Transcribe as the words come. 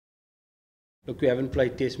Look, we haven't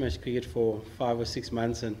played Test match cricket for 5 or 6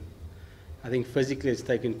 months, and I think physically it's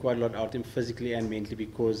taken quite a lot out of him, physically and mentally,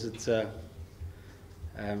 because it's a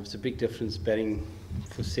big difference batting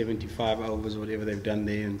for 75 overs, whatever they've done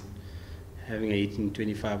there, and having 18,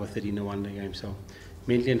 25 or 30 in a one-day game. So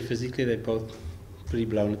mentally and physically, they're both pretty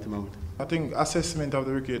blown at the moment. I think assessment of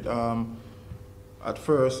the wicket, at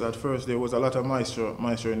first there was a lot of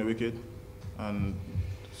moisture in the wicket, and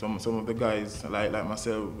some of the guys like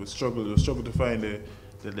myself would struggle to find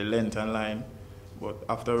the length and line, but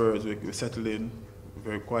afterwards we settled in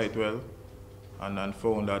very quite well and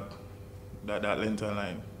found that length and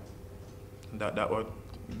line. That what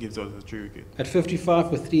gives us the 3 wicket. At 55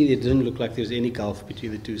 for 3, it didn't look like there was any gulf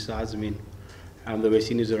between the two sides. I mean, the West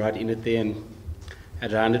Indies were right in it there, and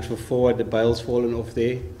at 100 for 4, had the bails fallen off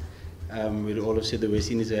there. We'd all have said the West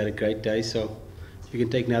Indies had a great day, so you can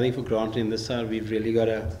take nothing for granted in this side. We've really got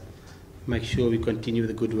to make sure we continue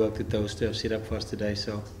the good work that those two have set up for us today.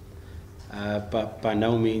 So, but by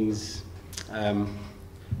no means are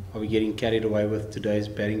we getting carried away with today's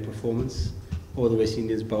batting performance or the West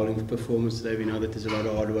Indies bowling performance today. We know that there's a lot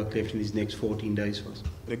of hard work left in these next 14 days for us.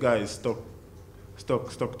 The guys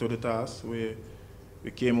stuck to the task. We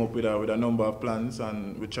came up with a number of plans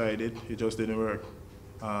and we tried it. It just didn't work.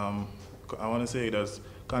 I want to say that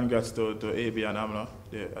congrats to AB and Amla.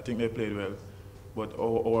 I think they played well, but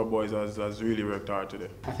our boys has really worked hard today.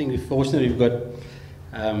 I think we're fortunate. We've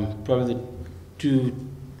got probably the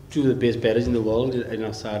two of the best batters in the world in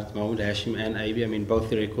our side at the moment, Hashim and AB. I mean, both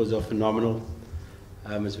the records are phenomenal.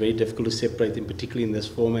 It's very difficult to separate them, particularly in this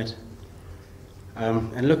format.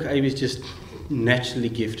 And look, AB's just naturally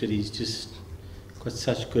gifted. He's just got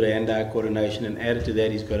such good hand-eye coordination, and added to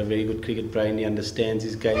that, he's got a very good cricket brain. He understands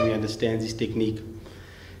his game, he understands his technique.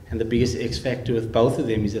 And the biggest X factor with both of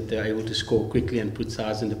them is that they're able to score quickly and put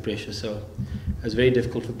sides under pressure. So it's very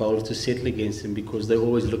difficult for bowlers to settle against them because they're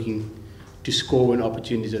always looking to score when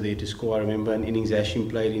opportunities are there to score. I remember an innings Hashim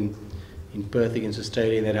played in Perth against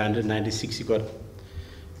Australia in that 196. He got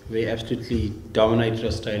very absolutely dominated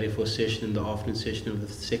Australia for a session in the afternoon session of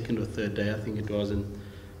the second or third day, I think it was. And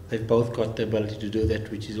they've both got the ability to do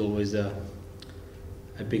that, which is always a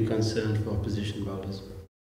big concern for opposition bowlers.